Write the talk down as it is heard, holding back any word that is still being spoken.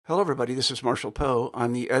Hello, everybody. This is Marshall Poe.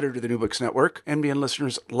 I'm the editor of the New Books Network. NBN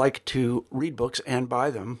listeners like to read books and buy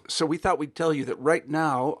them. So we thought we'd tell you that right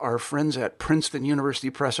now, our friends at Princeton University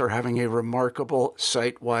Press are having a remarkable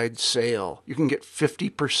site-wide sale. You can get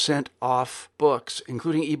 50% off books,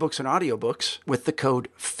 including ebooks and audiobooks, with the code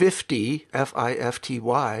 50,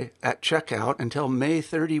 F-I-F-T-Y, at checkout until May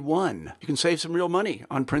 31. You can save some real money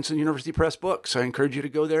on Princeton University Press books. I encourage you to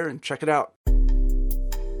go there and check it out.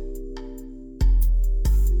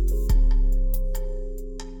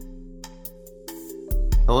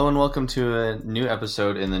 Hello and welcome to a new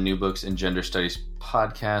episode in the New Books in Gender Studies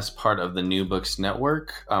podcast, part of the New Books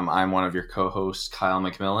Network. I'm one of your co-hosts, Kyle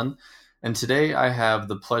McMillan, and today I have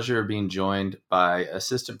the pleasure of being joined by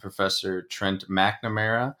Assistant Professor Trent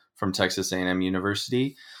MacNamara from Texas A&M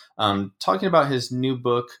University, talking about his new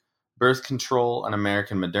book, Birth Control and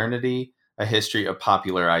American Modernity, A History of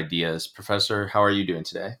Popular Ideas. Professor, how are you doing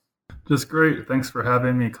today? Just great. Thanks for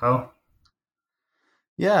having me, Kyle.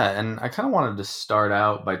 Yeah, and I kind of wanted to start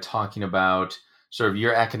out by talking about sort of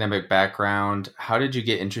your academic background. How did you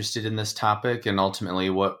get interested in this topic, and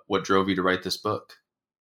ultimately what drove you to write this book?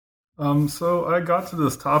 So I got to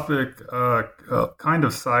this topic kind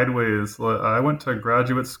of sideways. I went to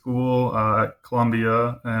graduate school at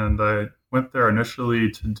Columbia, and I went there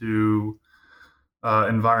initially to do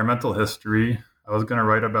environmental history. I was going to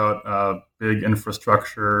write about big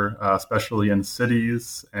infrastructure, especially in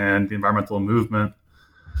cities, and the environmental movement.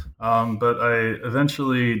 But I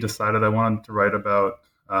eventually decided I wanted to write about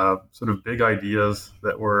sort of big ideas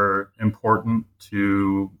that were important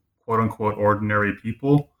to quote-unquote ordinary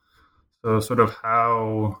people. So sort of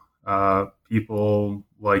how people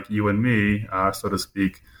like you and me, so to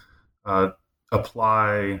speak,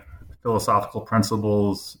 apply philosophical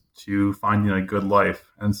principles to finding a good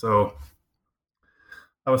life. And so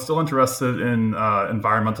I was still interested in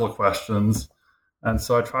environmental questions. And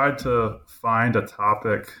so I tried to find a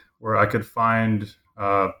topic where I could find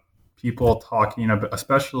people talking about,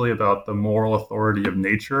 especially about the moral authority of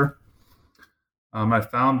nature. I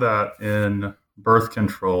found that in birth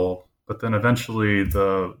control, but then eventually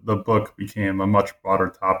the book became a much broader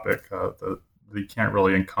topic. You can't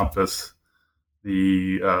really encompass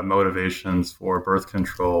the motivations for birth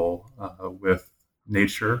control with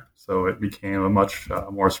nature. So it became a much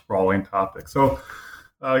more sprawling topic. So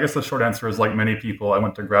I guess the short answer is, like many people, I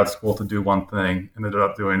went to grad school to do one thing and ended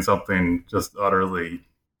up doing something just utterly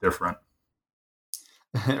different.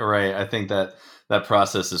 Right. I think that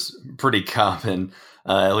process is pretty common,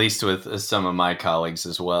 at least with some of my colleagues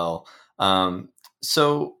as well.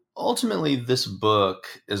 So ultimately, this book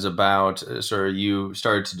is about, sort of you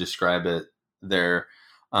started to describe it there,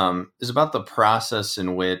 is about the process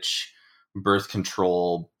in which birth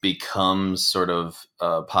control becomes sort of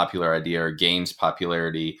a popular idea or gains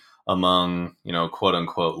popularity among, quote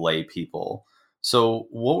unquote, lay people. So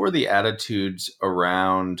what were the attitudes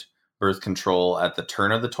around birth control at the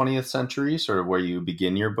turn of the 20th century, sort of where you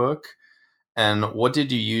begin your book? And what did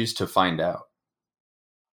you use to find out?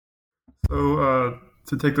 So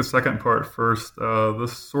to take the second part first, the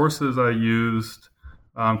sources I used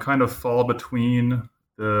kind of fall between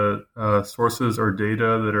the sources or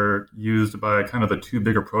data that are used by kind of the two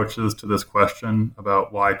big approaches to this question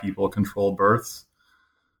about why people control births.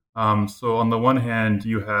 So on the one hand,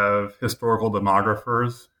 you have historical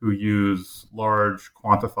demographers who use large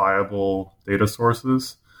quantifiable data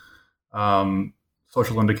sources,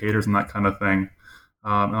 social indicators and that kind of thing.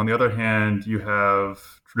 And on the other hand, you have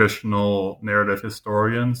traditional narrative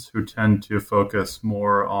historians who tend to focus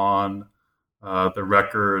more on the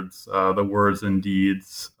records, the words and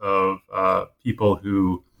deeds of people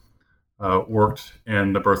who worked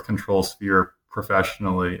in the birth control sphere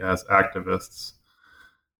professionally as activists.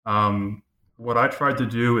 What I tried to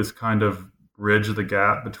do is kind of bridge the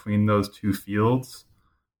gap between those two fields.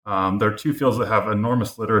 There are two fields that have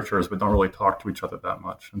enormous literatures but don't really talk to each other that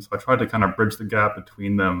much. And so I tried to kind of bridge the gap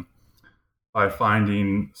between them by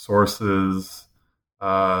finding sources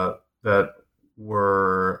that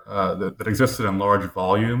existed in large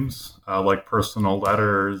volumes, like personal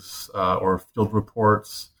letters or field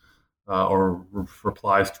reports or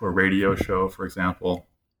replies to a radio show, for example,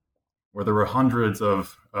 where there were hundreds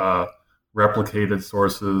of replicated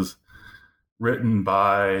sources written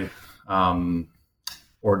by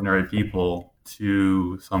ordinary people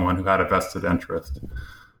to someone who had a vested interest.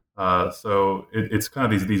 So it's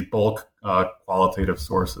kind of these bulk qualitative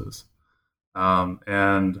sources.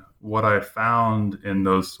 And what I found in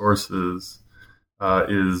those sources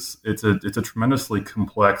is it's a tremendously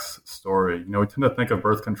complex story. We tend to think of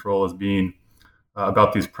birth control as being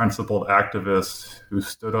about these principled activists who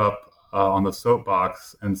stood up on the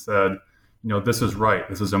soapbox and said, this is right,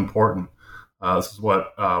 this is important, this is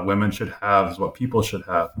what women should have, this is what people should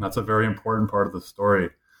have, and that's a very important part of the story.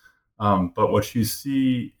 But what you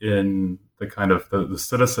see in the kind of the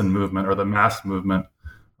citizen movement or the mass movement,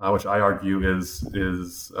 which I argue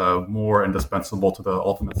is more indispensable to the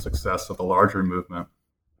ultimate success of the larger movement,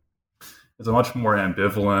 is a much more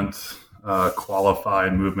ambivalent,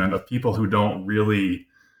 qualified movement of people who don't really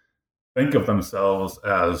think of themselves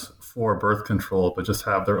as for birth control, but just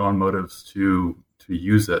have their own motives to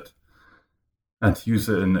use it, and to use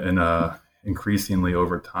it in increasingly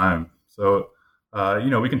over time. So,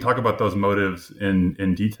 we can talk about those motives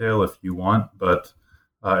in detail if you want, but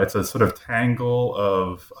it's a sort of tangle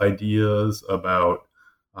of ideas about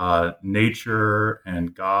nature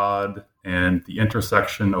and God and the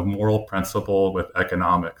intersection of moral principle with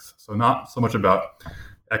economics. So not so much about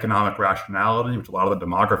economic rationality, which a lot of the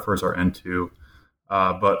demographers are into,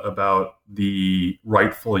 but about the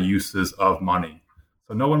rightful uses of money.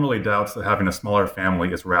 So no one really doubts that having a smaller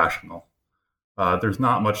family is rational. There's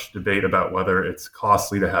not much debate about whether it's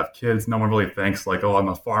costly to have kids. No one really thinks like, oh, I'm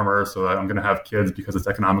a farmer, so I'm going to have kids because it's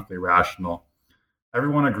economically rational.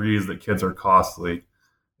 Everyone agrees that kids are costly.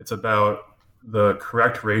 It's about the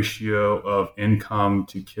correct ratio of income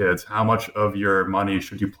to kids. How much of your money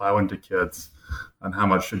should you plow into kids, and how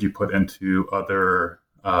much should you put into other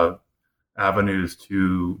avenues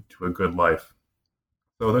to a good life?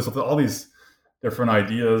 So there's all these different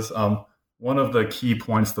ideas. One of the key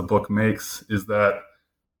points the book makes is that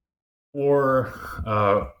for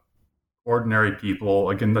ordinary people,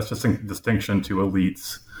 again, that's just a distinction to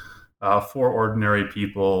elites. For ordinary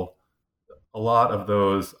people, a lot of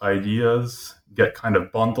those ideas get kind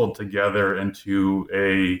of bundled together into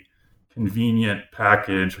a convenient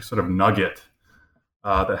package, sort of nugget,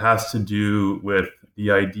 that has to do with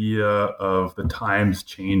the idea of the times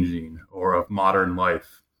changing or of modern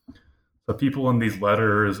life. So people in these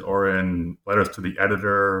letters or in letters to the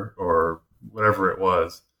editor or whatever it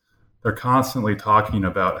was, they're constantly talking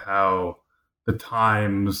about how the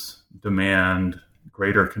times demand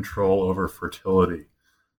greater control over fertility.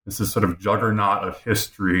 This is sort of juggernaut of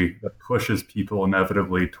history that pushes people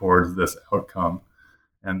inevitably towards this outcome.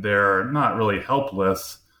 And they're not really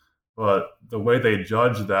helpless, but the way they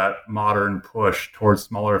judge that modern push towards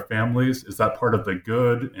smaller families, is that part of the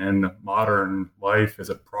good in modern life? Is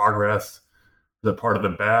it progress? Is it part of the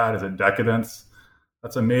bad? Is it decadence?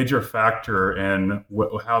 That's a major factor in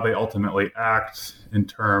how they ultimately act in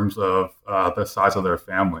terms of the size of their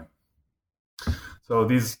family. So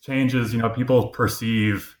these changes, people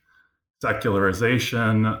perceive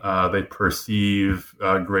secularization, they perceive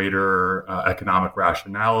greater economic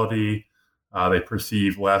rationality, they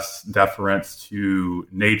perceive less deference to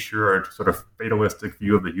nature or sort of fatalistic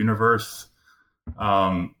view of the universe.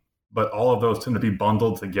 But all of those tend to be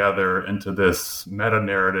bundled together into this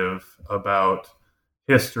meta-narrative about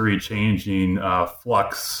history changing,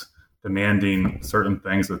 flux, demanding certain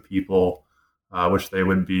things of people, which they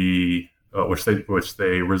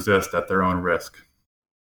resist at their own risk.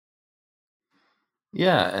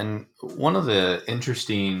 Yeah, and one of the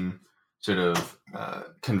interesting sort of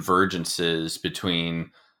convergences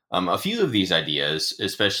between a few of these ideas,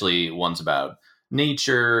 especially ones about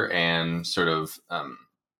nature and sort of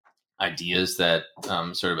ideas that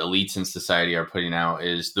sort of elites in society are putting out,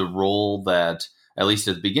 is the role that, at least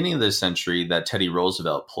at the beginning of this century, that Teddy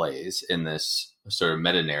Roosevelt plays in this sort of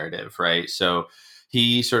meta-narrative, right? So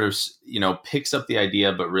he sort of, picks up the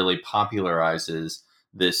idea, but really popularizes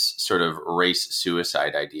this sort of race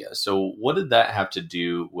suicide idea. So what did that have to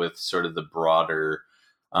do with sort of the broader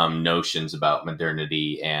notions about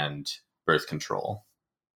modernity and birth control?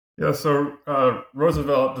 Yeah, so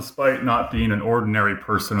Roosevelt, despite not being an ordinary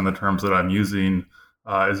person in the terms that I'm using,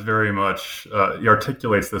 is very much, he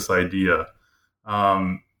articulates this idea.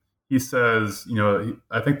 He says,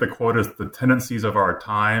 I think the quote is, the tendencies of our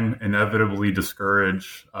time inevitably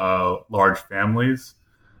discourage large families.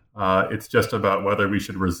 It's just about whether we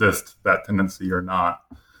should resist that tendency or not.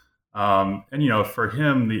 And for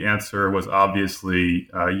him, the answer was obviously,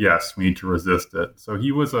 yes, we need to resist it. So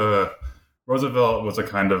Roosevelt was a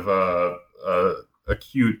kind of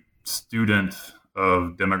acute student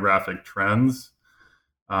of demographic trends.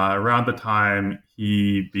 Around the time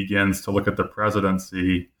he begins to look at the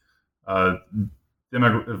presidency,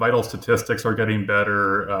 vital statistics are getting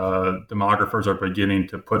better. Demographers are beginning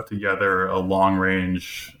to put together a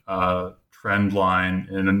long-range trend line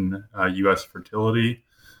in U.S. fertility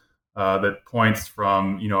that points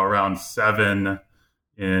from around seven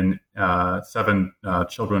children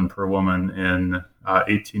per woman in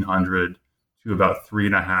 1800 to about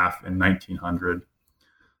 3.5 in 1900.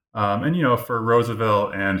 And, for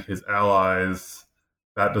Roosevelt and his allies,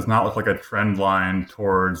 that does not look like a trend line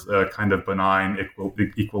towards a kind of benign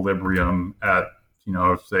equilibrium at,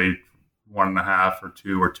 say 1.5 or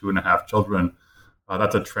 2.5 children.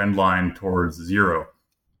 That's a trend line towards zero.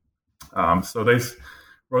 So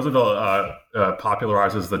Roosevelt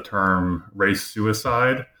popularizes the term race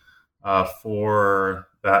suicide for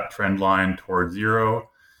that trend line towards zero.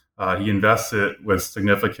 He invests it with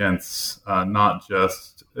significance, not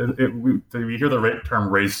just we hear the term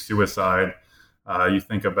race suicide. You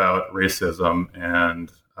think about racism and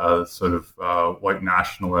sort of white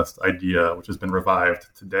nationalist idea, which has been revived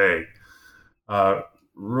today.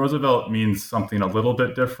 Roosevelt means something a little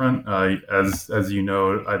bit different. As you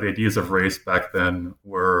know, the ideas of race back then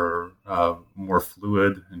were more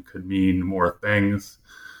fluid and could mean more things.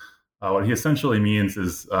 What he essentially means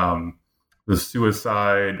is the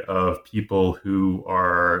suicide of people who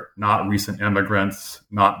are not recent immigrants,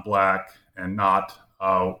 not Black, and not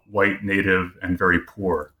white, native, and very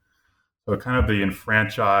poor. So kind of the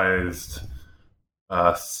enfranchised,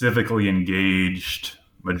 civically engaged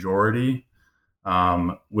majority,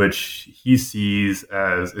 which he sees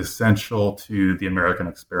as essential to the American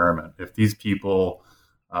experiment. If these people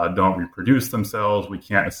don't reproduce themselves, we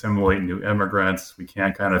can't assimilate new immigrants, we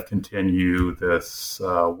can't kind of continue this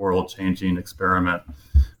world-changing experiment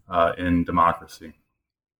in democracy.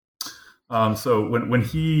 So when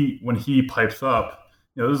he pipes up,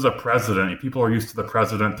 this is a president. People are used to the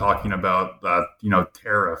president talking about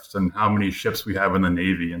tariffs and how many ships we have in the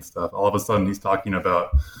Navy and stuff. All of a sudden, he's talking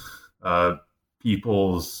about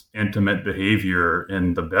people's intimate behavior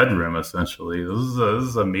in the bedroom. Essentially, this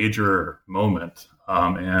is a major moment,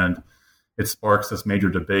 and it sparks this major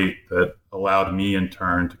debate that allowed me, in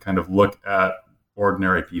turn, to kind of look at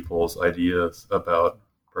ordinary people's ideas about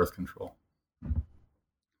birth control.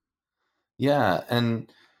 Yeah,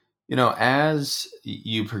 and as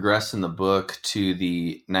you progress in the book to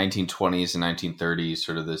the 1920s and 1930s,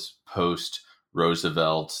 sort of this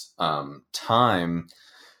post-Roosevelt time,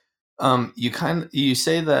 you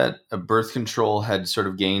say that birth control had sort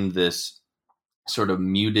of gained this sort of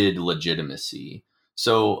muted legitimacy.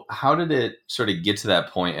 So how did it sort of get to that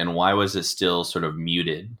point, and why was it still sort of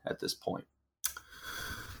muted at this point?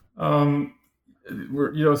 We're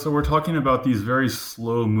talking about these very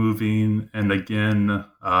slow-moving and again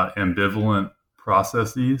ambivalent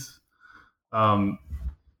processes. I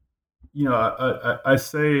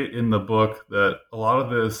say in the book that a lot of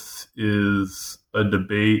this is a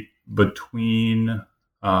debate between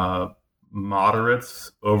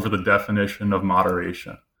moderates over the definition of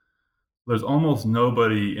moderation. There's almost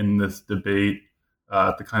nobody in this debate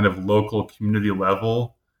at the kind of local community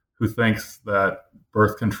level who thinks that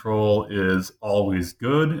birth control is always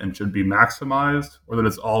good and should be maximized, or that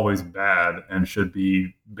it's always bad and should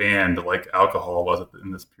be banned like alcohol was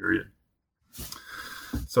in this period.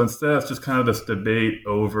 So instead, it's just kind of this debate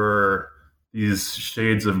over these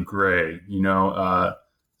shades of gray.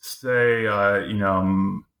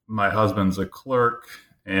 My husband's a clerk,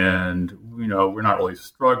 and we're not really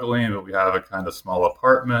struggling, but we have a kind of small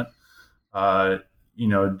apartment.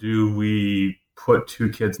 Do we put two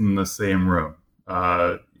kids in the same room?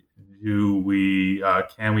 Can we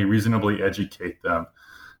reasonably educate them?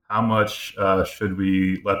 How much should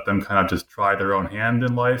we let them kind of just try their own hand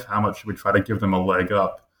in life? How much should we try to give them a leg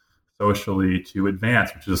up socially to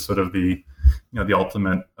advance, which is sort of the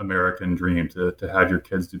ultimate American dream, to have your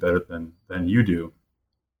kids do better than you do.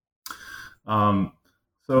 So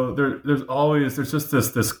there's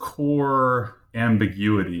just this core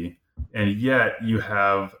ambiguity, and yet you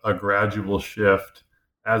have a gradual shift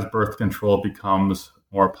as birth control becomes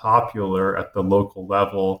more popular at the local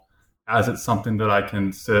level, as it's something that I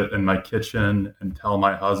can sit in my kitchen and tell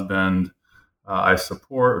my husband I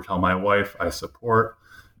support, or tell my wife I support.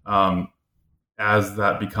 As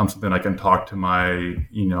that becomes something I can talk to my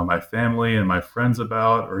family and my friends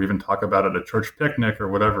about, or even talk about at a church picnic or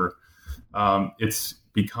whatever, it's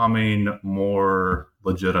becoming more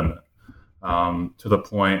legitimate, to the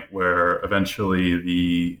point where eventually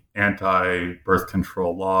the anti-birth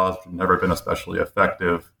control laws, which have never been especially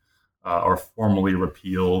effective, are formally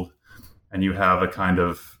repealed, and you have a kind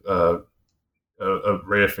of a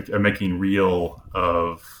making real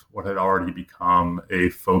of what had already become a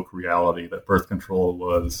folk reality, that birth control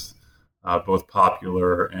was both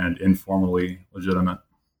popular and informally legitimate.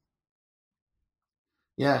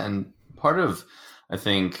 Yeah, and part of, I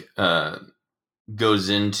think, goes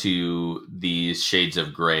into these shades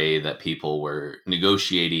of gray that people were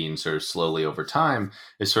negotiating sort of slowly over time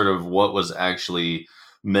is sort of what was actually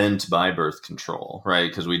meant by birth control, right?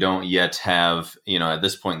 Because we don't yet have, at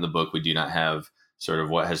this point in the book, we do not have sort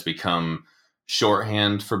of what has become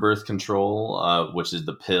shorthand for birth control, which is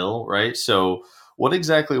the pill, right? So what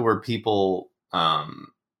exactly were people,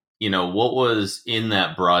 what was in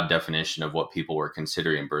that broad definition of what people were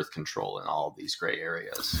considering birth control in all of these gray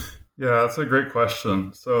areas? Yeah, that's a great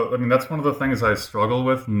question. So, I mean, that's one of the things I struggle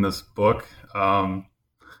with in this book. It's a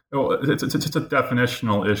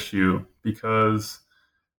definitional issue because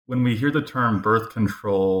when we hear the term birth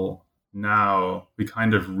control now, we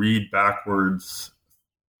kind of read backwards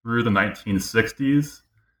through the 1960s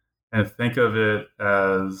and think of it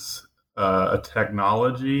as a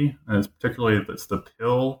technology, and it's the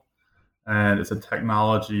pill, and it's a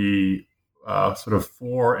technology sort of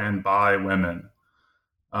for and by women.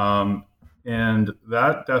 And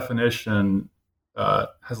that definition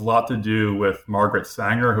has a lot to do with Margaret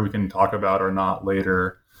Sanger, who we can talk about or not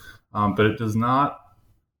later, but it does not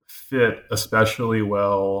fit especially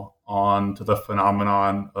well onto the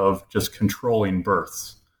phenomenon of just controlling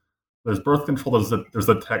births. There's birth control, there's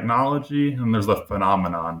the technology, and there's the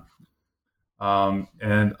phenomenon.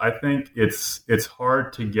 And I think it's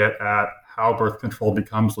hard to get at how birth control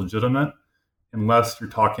becomes legitimate unless you're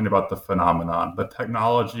talking about the phenomenon. But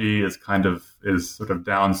technology is sort of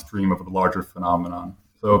downstream of the larger phenomenon.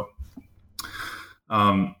 So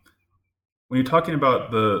when you're talking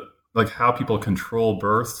about how people control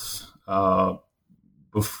births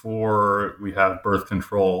before we have birth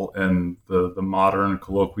control in the modern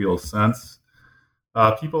colloquial sense,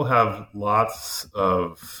 people have lots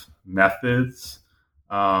of methods.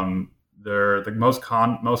 They're the most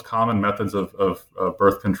common methods of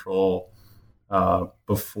birth control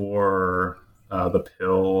before the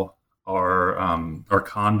pill are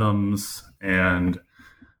condoms and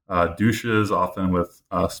douches, often with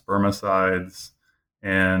spermicides,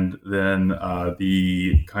 and then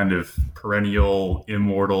the kind of perennial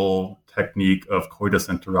immortal technique of coitus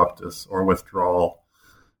interruptus or withdrawal,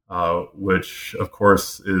 which of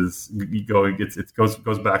course goes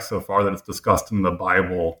back so far that it's discussed in the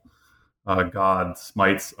Bible. God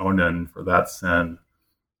smites Onan for that sin.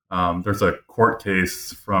 There's a court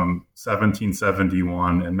case from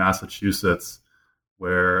 1771 in Massachusetts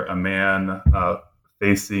where a man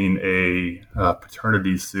facing a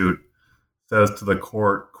paternity suit says to the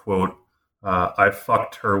court, quote, "I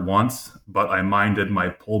fucked her once, but I minded my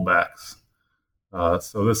pullbacks."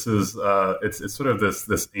 So this is it's sort of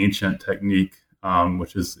this ancient technique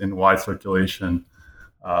which is in wide circulation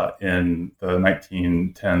in the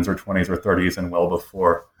 1910s or 20s or 30s and well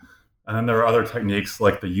before. And then there are other techniques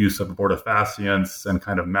like the use of abortifacients and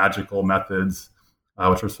kind of magical methods,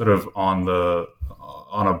 which are sort of on a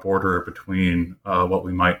border between what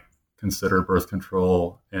we might consider birth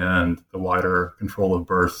control and the wider control of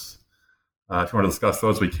births. If you want to discuss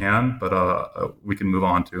those, we can, but we can move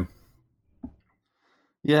on to.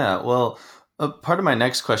 Yeah, well, part of my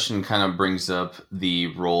next question kind of brings up the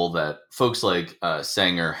role that folks like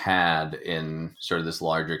Sanger had in sort of this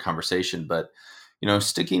larger conversation. But,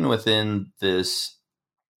 sticking within this,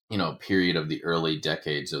 period of the early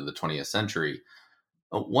decades of the 20th century,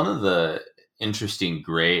 one of the interesting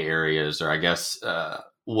gray areas, or I guess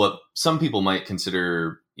what some people might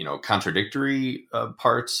consider, contradictory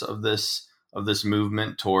parts of this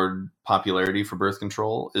movement toward popularity for birth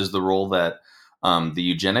control, is the role that the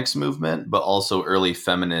eugenics movement, but also early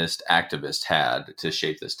feminist activists had to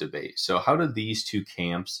shape this debate. So how did these two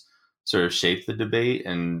camps sort of shape the debate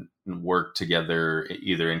and work together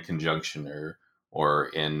either in conjunction or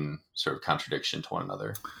in sort of contradiction to one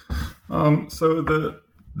another? So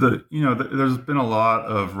there's been a lot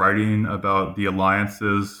of writing about the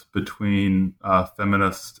alliances between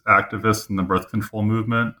feminist activists and the birth control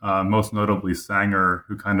movement, most notably Sanger,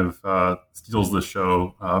 who kind of steals the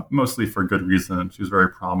show, mostly for good reason. She was very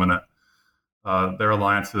prominent. Their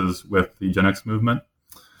alliances with the eugenics movement.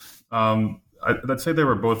 I'd say they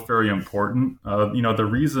were both very important. The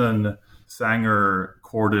reason Sanger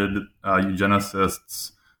courted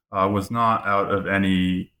eugenicists was not out of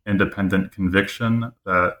any independent conviction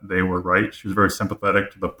that they were right. She was very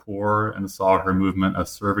sympathetic to the poor and saw her movement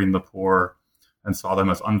as serving the poor and saw them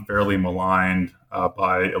as unfairly maligned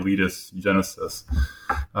by elitist eugenicists.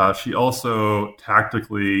 She also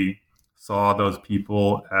tactically saw those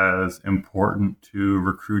people as important to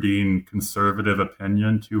recruiting conservative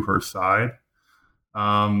opinion to her side.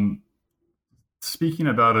 Speaking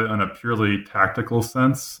about it in a purely tactical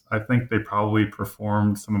sense, I think they probably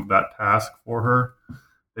performed some of that task for her.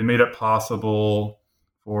 They made it possible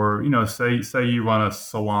for, say you run a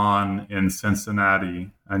salon in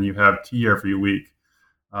Cincinnati and you have tea every week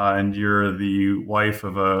and you're the wife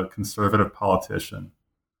of a conservative politician.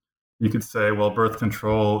 You could say, well, birth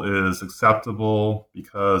control is acceptable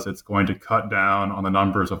because it's going to cut down on the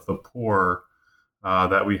numbers of the poor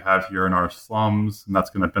that we have here in our slums, and that's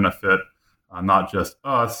going to benefit not just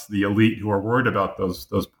us, the elite who are worried about those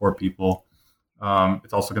poor people.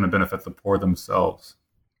 It's also going to benefit the poor themselves.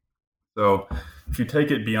 So if you take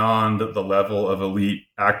it beyond the level of elite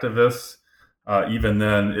activists, even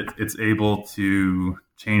then it's able to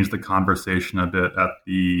change the conversation a bit at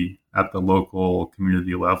the local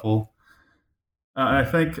community level. I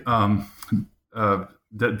think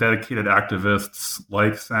dedicated activists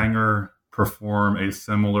like Sanger perform a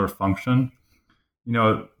similar function.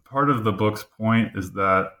 Part of the book's point is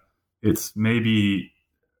that it's maybe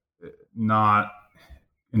not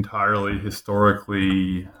entirely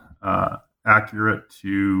historically accurate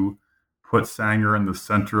to put Sanger in the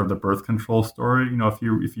center of the birth control story.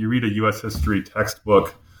 If you read a U.S. history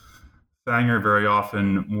textbook, Sanger very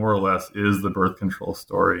often more or less is the birth control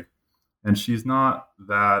story, and she's not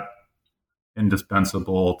that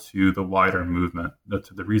indispensable to the wider movement,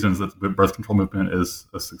 to the reasons that the birth control movement is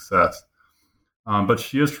a success. But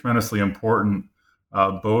she is tremendously important,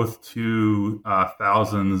 both to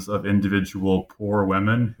thousands of individual poor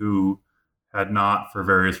women who had not, for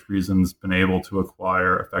various reasons, been able to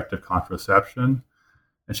acquire effective contraception.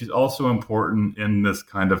 And she's also important in this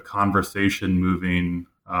kind of conversation moving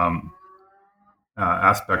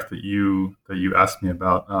aspect that you asked me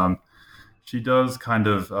about. She does kind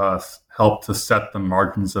of help to set the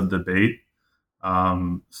margins of debate,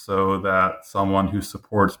 so that someone who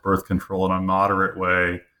supports birth control in a moderate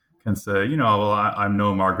way can say, well, I'm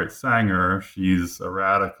no Margaret Sanger, she's a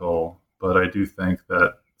radical, but I do think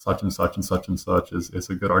that such and such and such and such is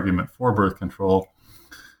a good argument for birth control.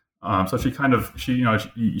 So she kind of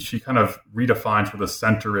redefines where the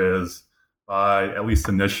center is by, at least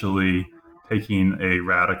initially, taking a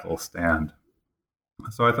radical stand.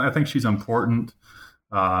 So I think she's important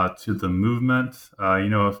to the movement.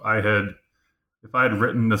 If I had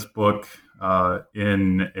written this book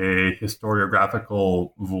in a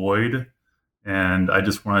historiographical void, and I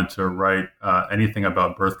just wanted to write anything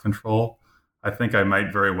about birth control, I think I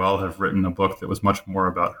might very well have written a book that was much more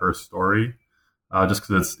about her story, just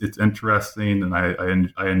because it's interesting, and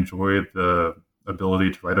I enjoy the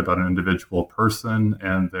ability to write about an individual person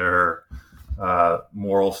and their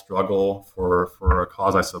moral struggle for a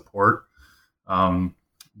cause I support.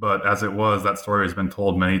 But as it was, that story has been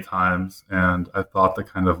told many times, and I thought the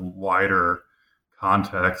kind of wider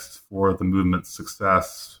context for the movement's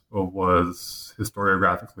success was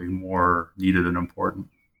historiographically more needed and important.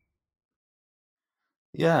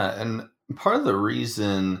 Yeah, and part of the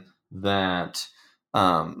reason that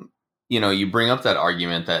you bring up that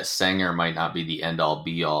argument that Sanger might not be the end-all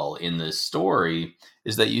be-all in this story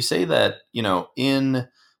is that you say that, in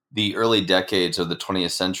the early decades of the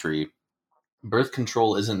 20th century, birth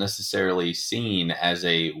control isn't necessarily seen as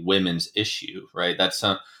a women's issue, right? That's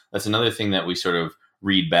another thing that we sort of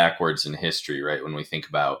read backwards in history, right? When we think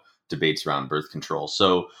about debates around birth control.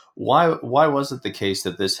 So why was it the case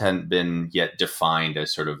that this hadn't been yet defined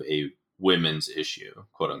as sort of a women's issue,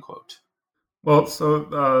 quote unquote? Well, so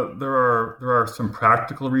there are some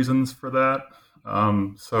practical reasons for that.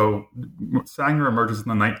 So Sanger emerges in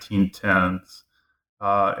the 1910s,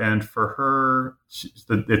 and for her,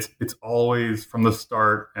 it's always from the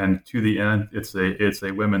start and to the end. It's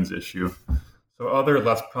a women's issue. So other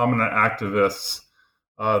less prominent activists,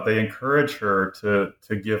 they encourage her to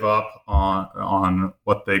give up on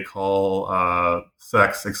what they call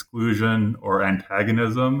sex exclusion or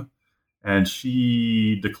antagonism, and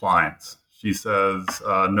she declines. She says,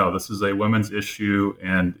 no, this is a women's issue,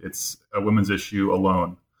 and it's a women's issue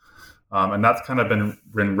alone. And that's kind of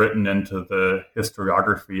been written into the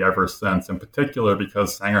historiography ever since, in particular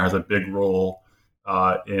because Sanger has a big role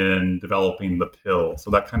in developing the pill. So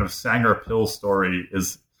that kind of Sanger pill story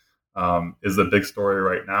is the big story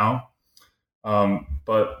right now.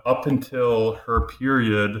 But up until her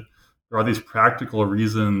period, there are these practical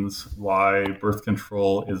reasons why birth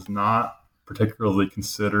control is not particularly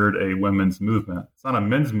considered a women's movement. It's not a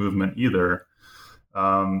men's movement either,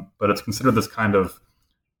 but it's considered this kind of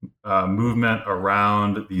movement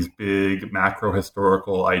around these big macro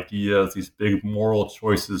historical ideas, these big moral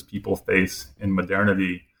choices people face in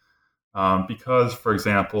modernity. Because, for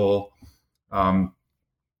example,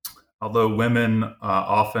 although women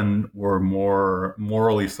often were more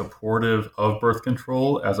morally supportive of birth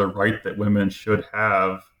control as a right that women should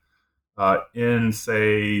have, in,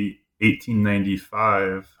 say,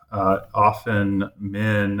 1895, often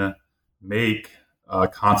men make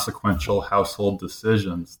consequential household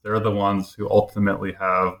decisions. They're the ones who ultimately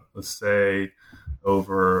have a say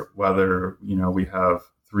over whether we have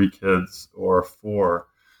 3 kids or 4.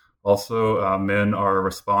 Also, men are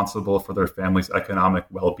responsible for their family's economic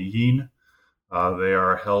well-being. They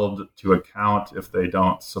are held to account if they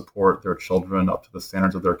don't support their children up to the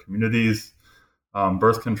standards of their communities.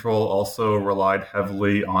 Birth control also relied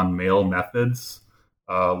heavily on male methods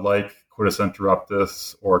like coitus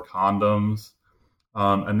interruptus or condoms.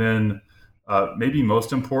 And then maybe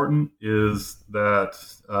most important is that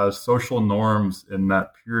social norms in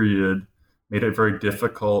that period made it very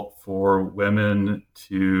difficult for women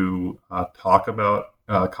to talk about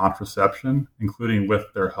contraception, including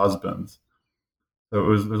with their husbands. So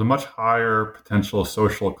there's a much higher potential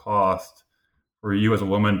social cost for you as a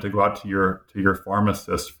woman to go out to your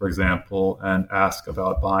pharmacist, for example, and ask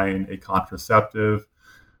about buying a contraceptive,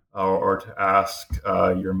 or to ask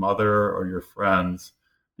your mother or your friends,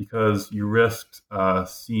 because you risked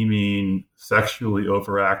seeming sexually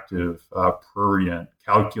overactive, prurient,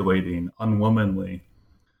 calculating, unwomanly.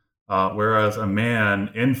 Whereas a man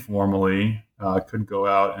informally could go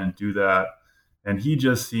out and do that, and he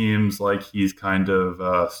just seems like he's kind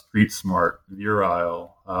of street smart,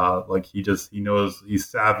 virile, like he knows, he's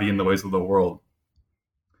savvy in the ways of the world.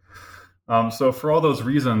 So for all those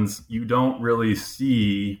reasons, you don't really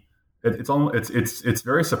see it. It's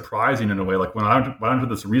very surprising in a way. Like when I went into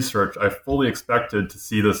this research, I fully expected to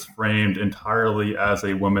see this framed entirely as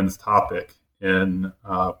a women's topic in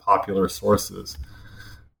popular sources,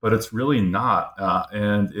 but it's really not,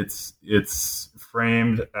 and it's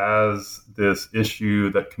framed as this issue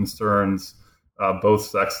that concerns both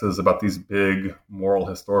sexes about these big moral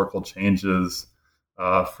historical changes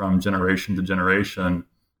from generation to generation.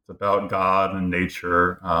 It's about God and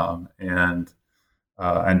nature and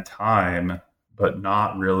time, but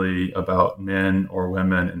not really about men or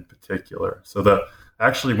women in particular. So I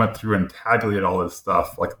actually went through and tabulated all this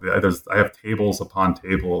stuff. Like I have tables upon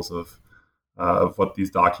tables of what these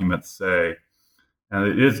documents say,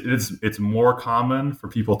 and it's more common for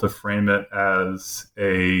people to frame it as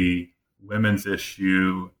a women's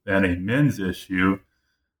issue than a men's issue.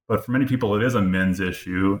 But for many people, it is a men's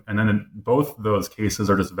issue. And then in both of those cases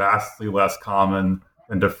are just vastly less common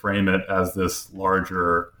than to frame it as this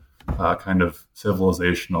larger kind of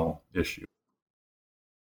civilizational issue.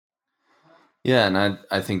 Yeah, and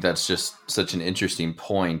I think that's just such an interesting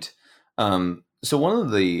point. So one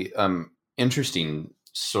of the interesting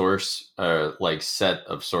source, set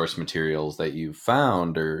of source materials that you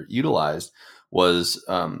found or utilized was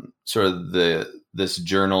sort of this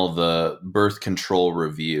journal, the Birth Control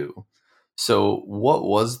Review. So what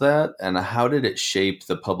was that, and how did it shape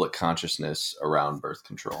the public consciousness around birth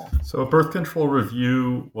control? So Birth Control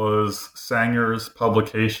Review was Sanger's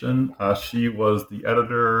publication. She was the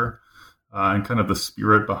editor and kind of the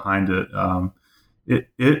spirit behind it.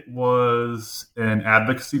 It was an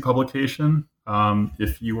advocacy publication.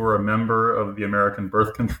 If you were a member of the American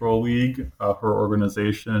Birth Control League, her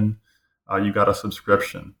organization, you got a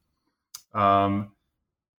subscription.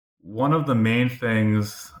 One of the main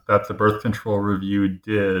things that the Birth Control Review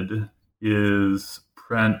did is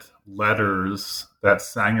print letters that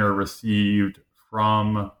Sanger received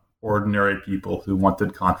from ordinary people who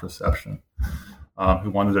wanted contraception,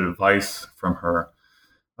 who wanted advice from her.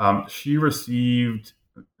 She received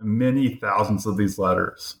many thousands of these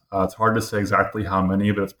letters. It's hard to say exactly how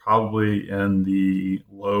many, but it's probably in the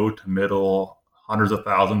low to middle hundreds of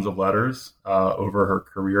thousands of letters over her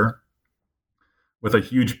career, with a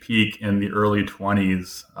huge peak in the early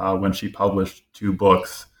 20s when she published 2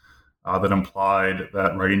 books that implied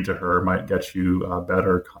that writing to her might get you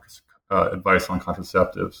better advice on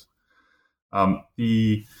contraceptives.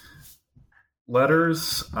 The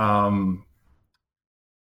letters...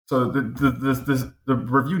 So the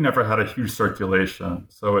review never had a huge circulation,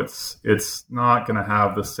 so it's not going to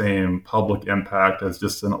have the same public impact as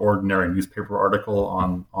just an ordinary newspaper article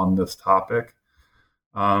on this topic.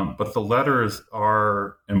 But the letters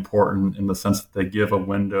are important in the sense that they give a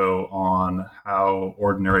window on how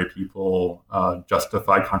ordinary people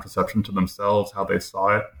justified contraception to themselves, how they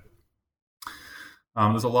saw it.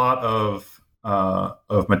 There's a lot of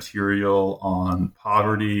material on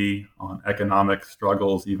poverty, on economic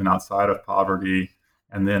struggles, even outside of poverty,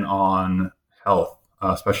 and then on health,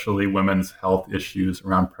 especially women's health issues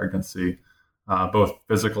around pregnancy, both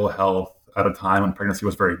physical health at a time when pregnancy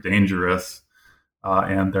was very dangerous,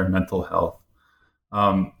 and their mental health.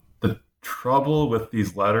 The trouble with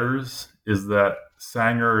these letters is that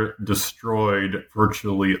Sanger destroyed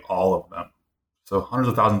virtually all of them. So hundreds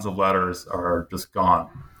of thousands of letters are just gone.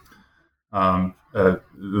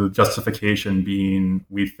 The justification being,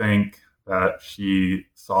 we think that she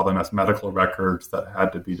saw them as medical records that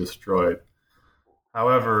had to be destroyed.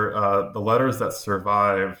 However, the letters that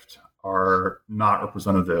survived are not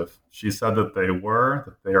representative. She said that they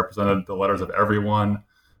represented the letters of everyone,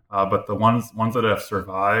 but the ones that have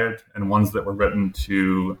survived and ones that were written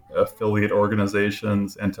to affiliate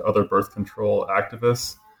organizations and to other birth control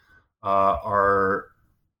activists are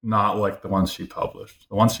not like the ones she published.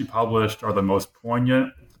 The ones she published are the most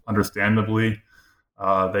poignant, understandably.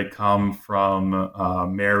 They come from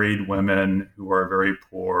married women who are very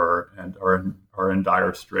poor and are in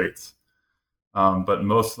dire straits. But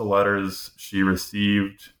most of the letters she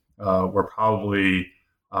received were probably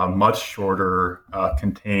much shorter,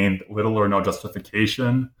 contained little or no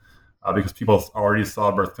justification, because people already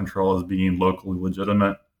saw birth control as being locally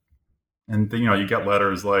legitimate. And you get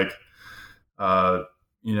letters like,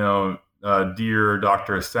 dear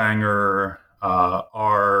Dr. Sanger,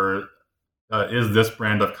 is this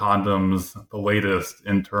brand of condoms the latest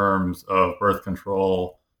in terms of birth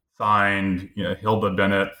control? Signed, Hilda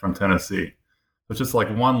Bennett from Tennessee. It's just like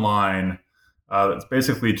one line that's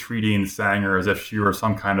basically treating Sanger as if she were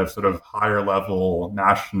some kind of sort of higher level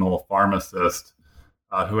national pharmacist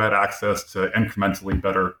who had access to incrementally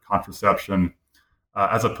better contraception,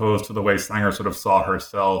 as opposed to the way Sanger sort of saw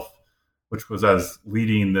herself, which was as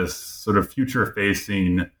leading this sort of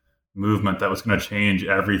future-facing movement that was going to change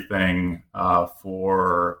everything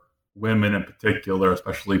for women in particular,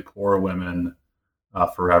 especially poor women,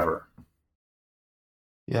 forever.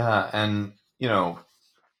 Yeah, and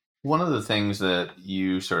one of the things that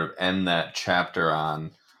you sort of end that chapter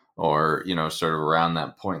on, or sort of around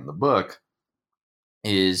that point in the book,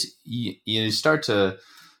 is you start to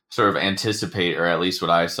sort of anticipate, or at least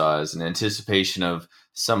what I saw as an anticipation of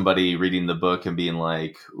somebody reading the book and being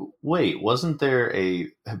like, wait, wasn't there a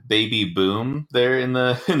baby boom there in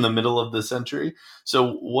the middle of the century?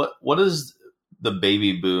 So what is the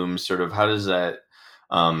baby boom sort of, how does that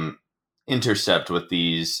intercept with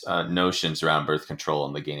these notions around birth control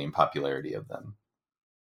and the gaining popularity of them?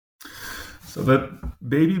 So that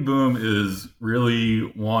baby boom is really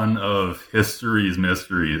one of history's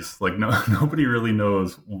mysteries. Like nobody really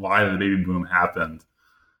knows why the baby boom happened.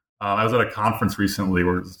 I was at a conference recently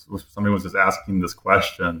where somebody was just asking this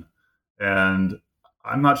question, and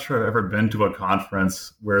I'm not sure I've ever been to a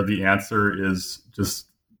conference where the answer is just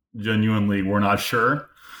genuinely we're not sure.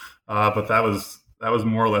 But that was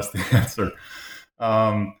more or less the answer.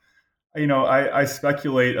 I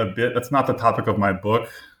speculate a bit. That's not the topic of my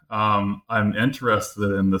book. I'm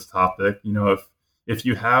interested in this topic. If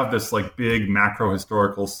you have this like big macro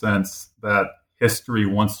historical sense that history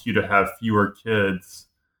wants you to have fewer kids,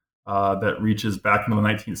 that reaches back into the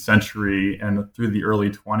 19th century and through the early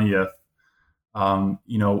 20th,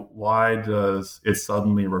 why does it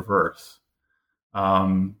suddenly reverse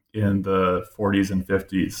in the 40s and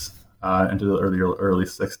 50s into the early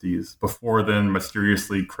 60s, before then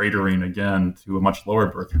mysteriously cratering again to a much lower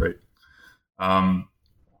birth rate?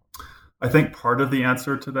 I think part of the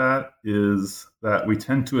answer to that is that we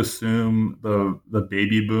tend to assume the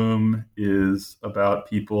baby boom is about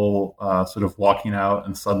people sort of walking out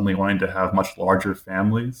and suddenly wanting to have much larger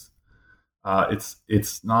families.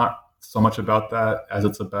 It's not so much about that as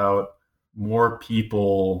it's about more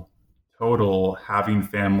people total having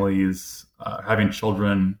families, having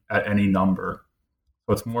children at any number.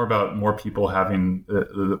 So it's more about more people having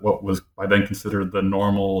what was by then considered the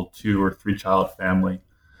normal 2 or 3 child family.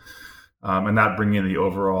 And that bringing the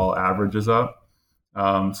overall averages up.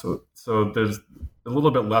 So there's a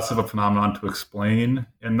little bit less of a phenomenon to explain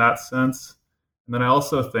in that sense. And then I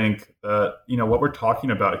also think that, what we're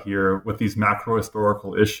talking about here with these macro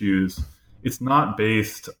historical issues, it's not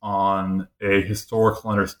based on a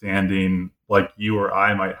historical understanding like you or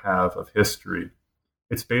I might have of history.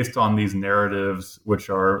 It's based on these narratives,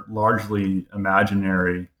 which are largely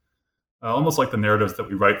imaginary, almost like the narratives that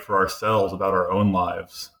we write for ourselves about our own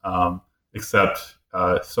lives. Except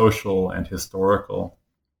social and historical.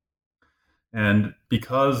 And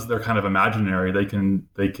because they're kind of imaginary, they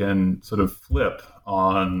can sort of flip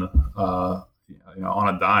on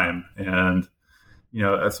on a dime. And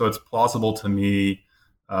so it's plausible to me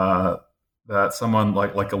that someone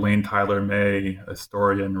like Elaine Tyler May, a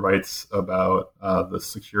historian, writes about the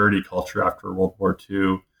security culture after World War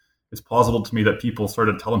II. It's plausible to me that people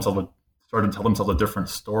started to tell themselves a different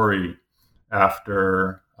story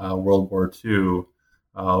after World War II,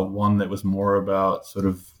 one that was more about sort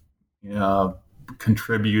of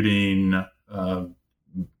contributing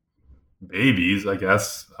babies, I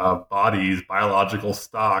guess, bodies, biological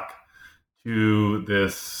stock to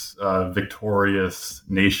this victorious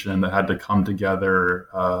nation that had to come together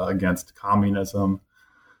against communism.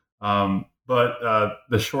 But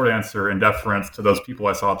the short answer, in deference to those people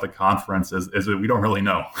I saw at the conference, is that we don't really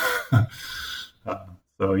know.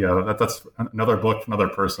 So yeah, that's another book, another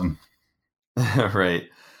person. Right.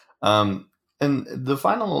 And the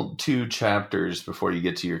final two chapters before you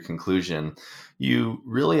get to your conclusion, you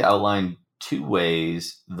really outline two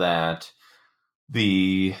ways that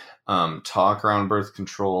the talk around birth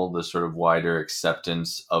control, the sort of wider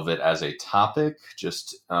acceptance of it as a topic,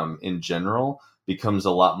 just in general, becomes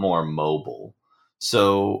a lot more mobile.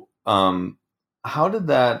 So, how did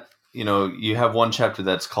that? You have one chapter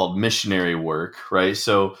that's called missionary work, right?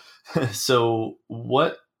 So, so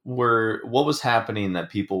what was happening that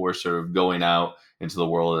people were sort of going out into the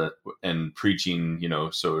world and preaching,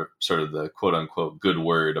 sort of the quote unquote good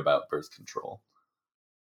word about birth control?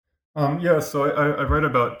 Yeah, so I read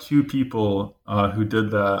about two people who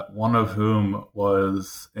did that, one of whom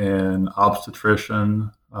was an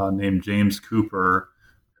obstetrician named James Cooper,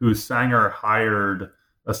 who Sanger hired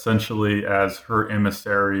essentially as her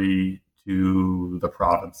emissary to the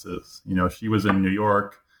provinces. She was in New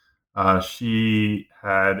York. She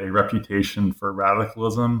had a reputation for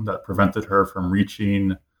radicalism that prevented her from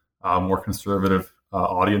reaching more conservative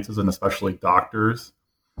audiences, and especially doctors.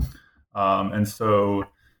 And so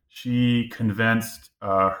she convinced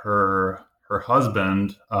her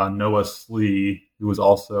husband, Noah Slee, who was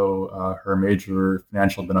also her major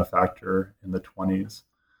financial benefactor in the 20s,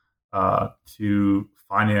 to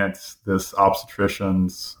finance this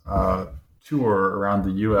obstetrician's tour around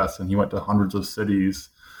the U.S. And he went to hundreds of cities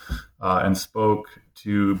and spoke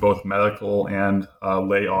to both medical and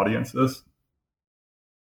lay audiences.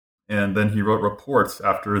 And then he wrote reports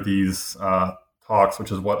after these talks,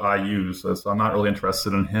 which is what I use. So I'm not really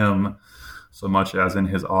interested in him so much as in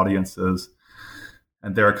his audiences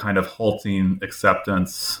and their kind of halting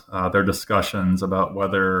acceptance, their discussions about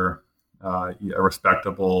whether a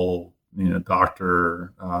respectable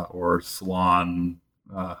doctor or salon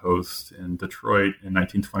host in Detroit in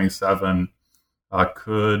 1927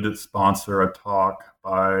 could sponsor a talk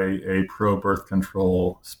by a pro-birth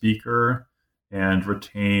control speaker and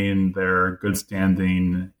retain their good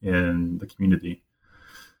standing in the community.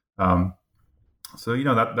 So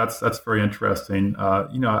that's very interesting.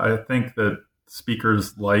 I think that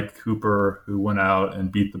speakers like Cooper, who went out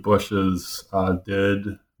and beat the bushes,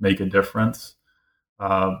 did make a difference.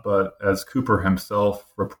 But as Cooper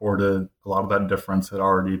himself reported, a lot of that difference had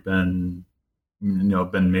already been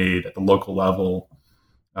made at the local level,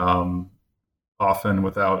 often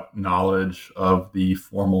without knowledge of the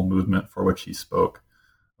formal movement for which he spoke.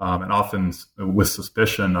 And often with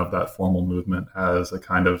suspicion of that formal movement as a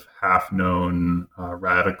kind of half-known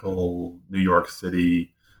radical New York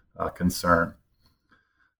City concern.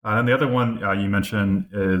 And the other one you mentioned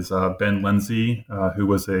is Ben Lindsay, who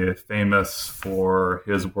was famous for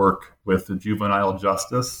his work with juvenile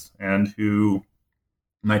justice, and who,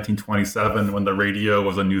 in 1927, when the radio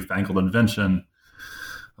was a newfangled invention,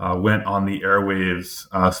 went on the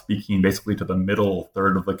airwaves speaking basically to the middle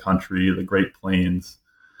third of the country, the Great Plains,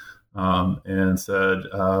 and said,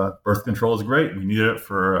 birth control is great. We need it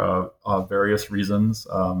for various reasons.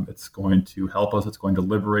 It's going to help us. It's going to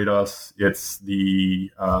liberate us. It's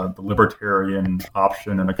the libertarian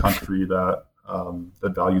option in a country that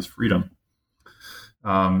values freedom.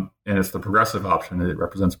 And it's the progressive option. It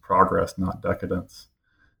represents progress, not decadence.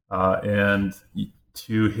 And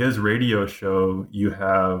to his radio show, you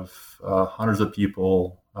have hundreds of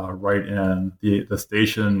people write in. The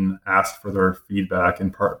station asked for their feedback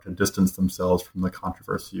in part to distance themselves from the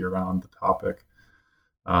controversy around the topic.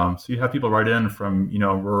 So you have people write in from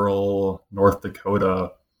rural North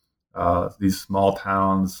Dakota, these small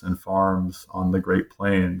towns and farms on the Great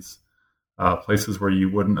Plains, places where you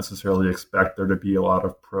wouldn't necessarily expect there to be a lot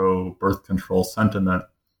of pro-birth control sentiment,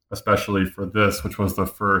 especially for this, which was the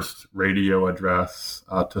first radio address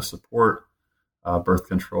to support birth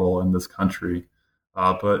control in this country.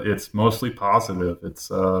 But it's mostly positive. It's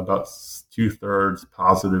about 2/3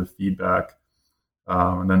 positive feedback,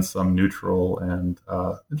 and then some neutral. And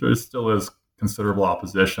there still is considerable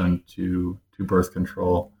opposition to birth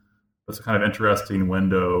control. It's a kind of interesting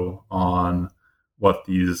window on what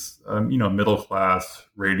these middle class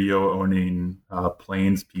radio owning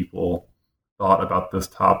Plains people thought about this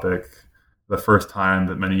topic. The first time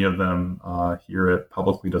that many of them hear it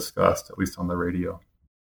publicly discussed, at least on the radio.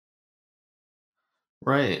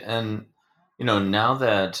 Right. And, now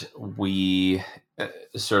that we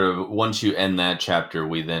sort of, once you end that chapter,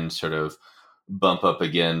 we then sort of bump up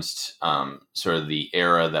against sort of the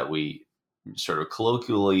era that we sort of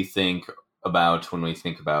colloquially think about when we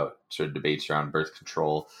think about sort of debates around birth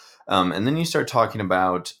control. And then you start talking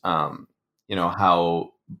about, how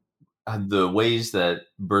the ways that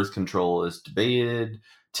birth control is debated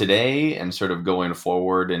today and sort of going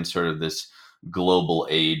forward in sort of this global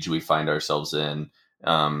age we find ourselves in,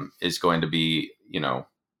 is going to be,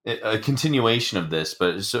 a continuation of this.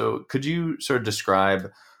 But so could you sort of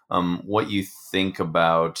describe what you think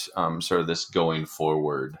about sort of this going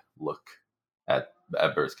forward look at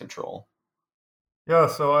birth control? Yeah,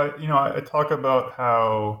 so I talk about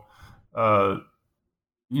how uh,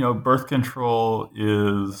 birth control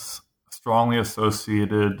is strongly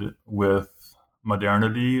associated with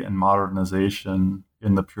modernity and modernization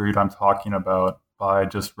in the period I'm talking about by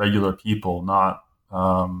just regular people, not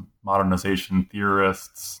modernization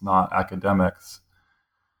theorists, not academics.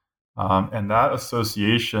 And that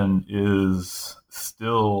association is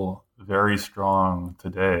still very strong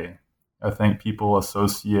today. I think people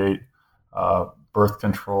associate birth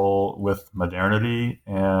control with modernity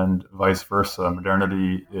and vice versa.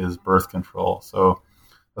 Modernity is birth control. So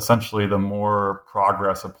essentially, the more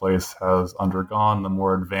progress a place has undergone, the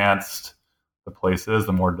more advanced the place is,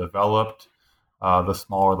 the more developed, the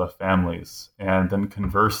smaller the families. And then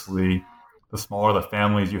conversely, the smaller the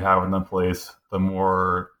families you have in the place, the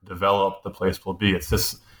more developed the place will be.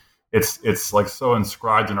 It's like so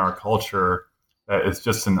inscribed in our culture that it's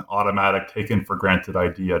just an automatic, taken for granted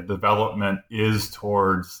idea. Development is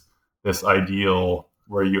towards this ideal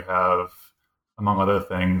where you have, among other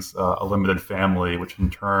things, a limited family, which in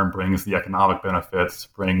turn brings the economic benefits,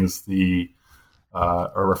 brings the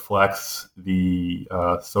or reflects the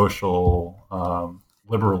social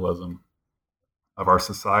liberalism of our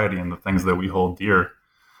society and the things that we hold dear.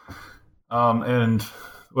 And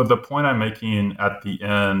with the point I'm making at the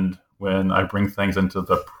end, when I bring things into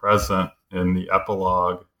the present in the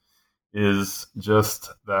epilogue, is just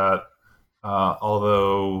that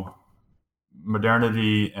although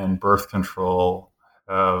modernity and birth control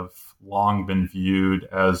have long been viewed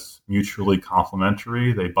as mutually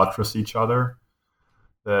complementary, they buttress each other,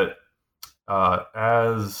 that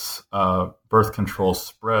as birth control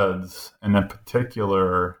spreads, and in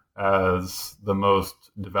particular as the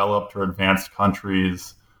most developed or advanced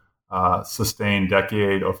countries sustain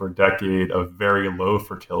decade over decade of very low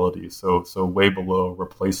fertility, so way below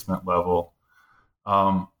replacement level,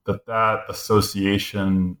 that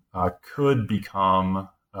association could become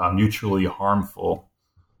mutually harmful.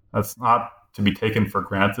 That's not to be taken for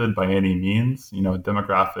granted by any means.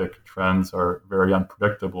 Demographic trends are very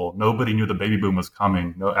unpredictable. Nobody knew the baby boom was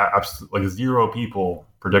coming. No, absolutely, like zero people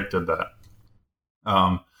predicted that.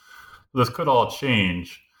 This could all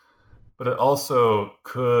change, but it also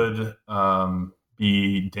could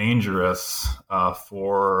be dangerous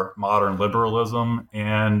for modern liberalism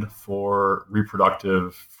and for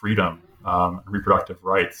reproductive freedom, reproductive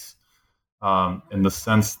rights, in the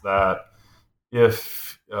sense that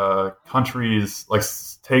if countries like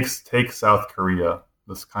take South Korea,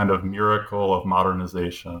 this kind of miracle of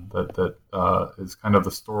modernization that is kind of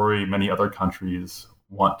the story many other countries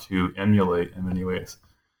want to emulate in many ways.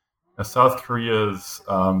 Now, South Korea's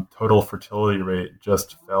total fertility rate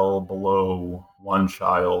just fell below one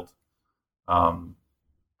child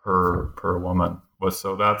per woman.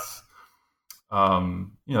 So that's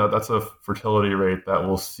that's a fertility rate that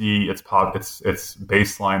will see its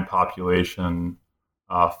baseline population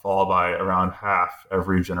fall by around half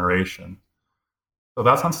every generation. So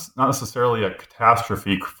that's not necessarily a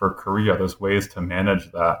catastrophe for Korea. There's ways to manage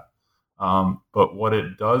that. But what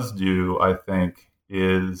it does do, I think,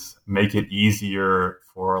 is make it easier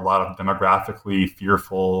for a lot of demographically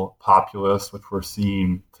fearful populists, which we're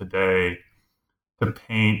seeing today, to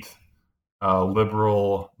paint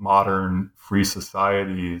liberal, modern, free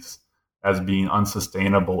societies as being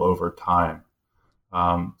unsustainable over time.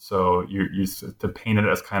 So you to paint it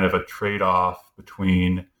as kind of a trade-off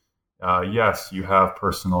between, yes, you have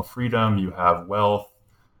personal freedom, you have wealth,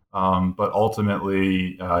 but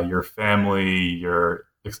ultimately your family, your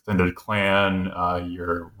extended clan,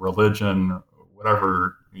 your religion,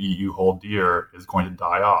 whatever you hold dear is going to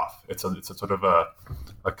die off. It's a sort of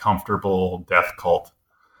a comfortable death cult.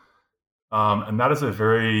 And that is a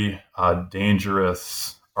very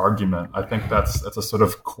dangerous argument. I think that's a sort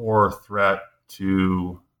of core threat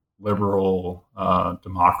to liberal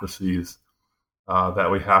democracies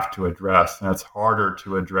that we have to address. And it's harder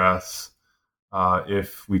to address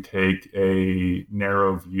if we take a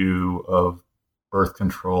narrow view of birth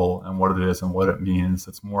control and what it is and what it means.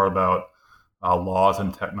 It's more about laws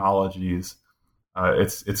and technologies.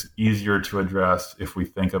 It's easier to address if we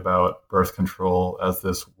think about birth control as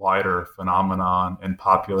this wider phenomenon and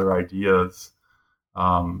popular ideas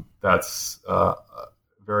that's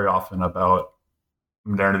very often about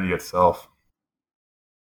modernity itself.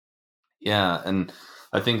 Yeah, and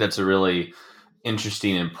I think that's a really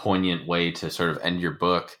interesting and poignant way to sort of end your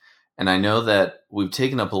book. And I know that we've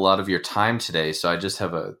taken up a lot of your time today, so I just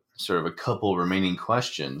have a sort of a couple remaining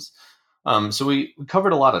questions. So we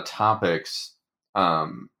covered a lot of topics,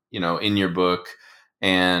 in your book,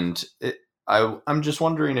 and I'm just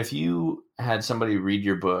wondering if you had somebody read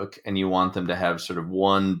your book and you want them to have sort of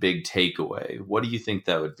one big takeaway, what do you think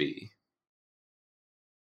that would be?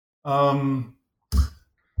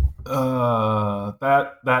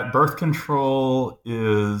 That birth control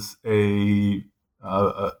is a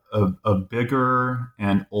bigger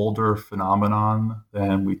and older phenomenon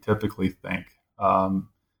than we typically think.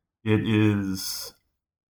 It is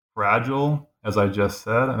fragile, as I just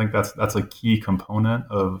said. I think that's a key component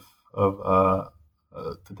of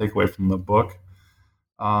to take away from the book.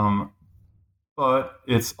 But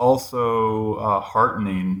it's also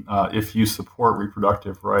heartening if you support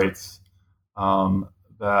reproductive rights,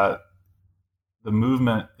 that the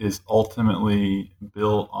movement is ultimately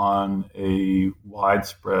built on a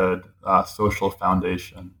widespread social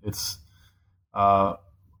foundation. It's, I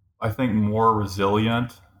think, more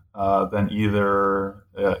resilient than either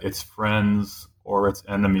its friends or its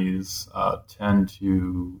enemies tend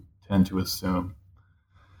to assume.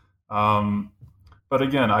 But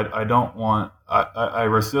again, I don't want. I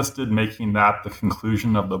resisted making that the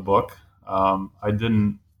conclusion of the book. I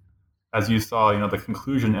didn't, as you saw. The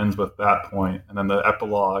conclusion ends with that point, and then the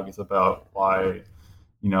epilogue is about why,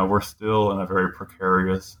 we're still in a very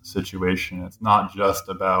precarious situation. It's not just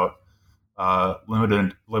about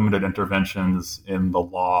limited interventions in the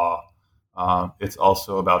law. It's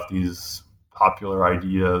also about these popular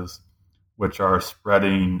ideas which are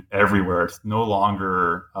spreading everywhere. It's no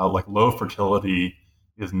longer like low fertility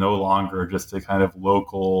is no longer just a kind of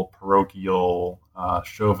local, parochial,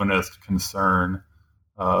 chauvinist concern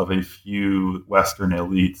of a few Western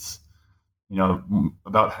elites.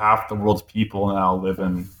 About half the world's people now live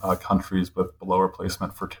in countries with below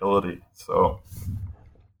replacement fertility. So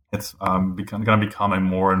it's going to become a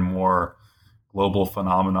more and more global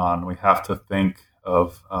phenomenon. We have to think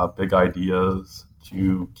of big ideas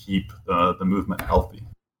to keep the movement healthy.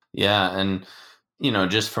 Yeah, and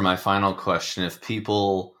just for my final question, if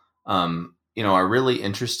people are really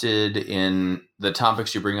interested in the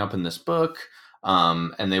topics you bring up in this book,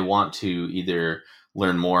 and they want to either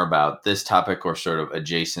learn more about this topic or sort of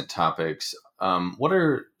adjacent topics, what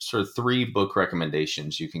are sort of 3 book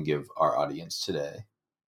recommendations you can give our audience today?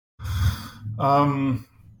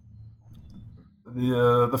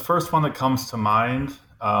 The first one that comes to mind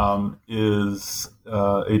is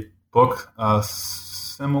a book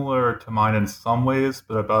similar to mine in some ways,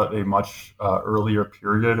 but about a much earlier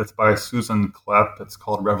period. It's by Susan Klepp. It's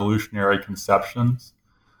called Revolutionary Conceptions.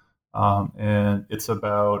 And it's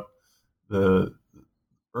about the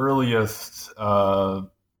earliest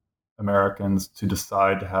Americans to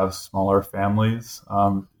decide to have smaller families.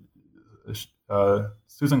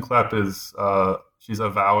 Susan Klepp is she's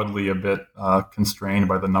avowedly a bit constrained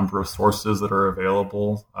by the number of sources that are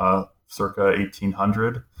available circa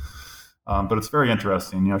 1800. But it's very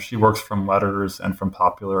interesting. She works from letters and from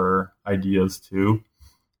popular ideas too.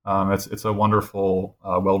 It's a wonderful,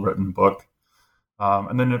 well-written book.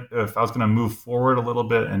 And then if I was going to move forward a little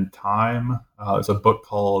bit in time, there's a book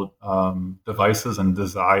called Devices and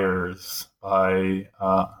Desires by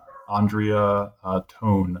Andrea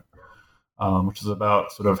Tone, which is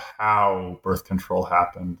about sort of how birth control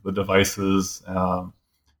happened, the devices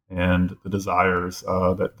and the desires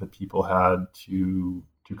that people had to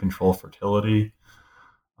control fertility.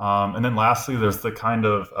 And then lastly, there's the kind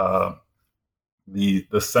of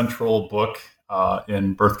the central book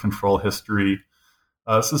in birth control history.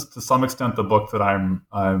 This is to some extent the book that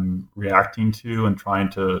I'm reacting to and trying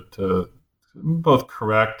to both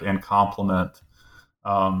correct and complement.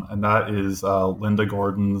 And that is Linda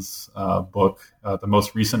Gordon's book, the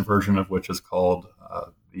most recent version of which is called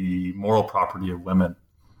The Moral Property of Women.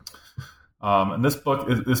 And this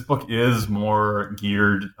book is more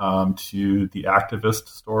geared to the activist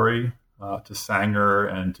story, to Sanger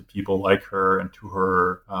and to people like her and to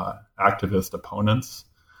her activist opponents.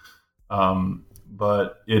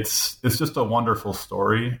 But it's just a wonderful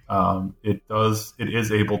story. It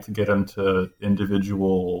is able to get into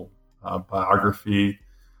individual biography.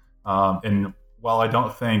 And while I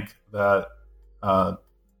don't think that the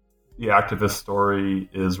activist story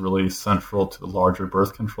is really central to the larger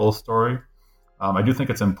birth control story, I do think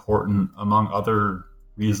it's important, among other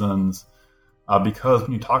reasons, because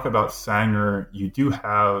when you talk about Sanger, you do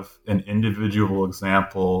have an individual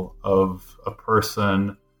example of a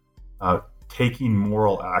person taking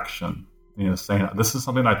moral action, saying, this is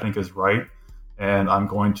something I think is right, and I'm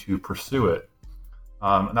going to pursue it.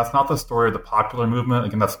 And that's not the story of the popular movement.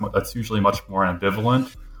 Again, that's usually much more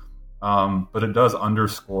ambivalent. But it does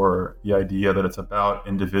underscore the idea that it's about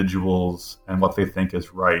individuals and what they think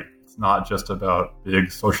is right. It's not just about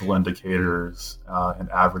big social indicators and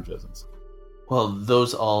averages. Well,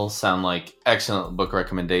 those all sound like excellent book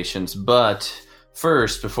recommendations. But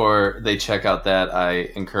first, before they check out that, I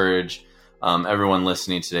encourage everyone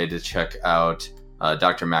listening today to check out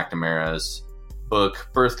Dr. MacNamara's book,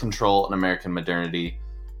 Birth Control in American Modernity.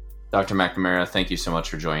 Dr. MacNamara, thank you so much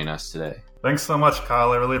for joining us today. Thanks so much,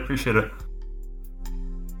 Kyle. I really appreciate it.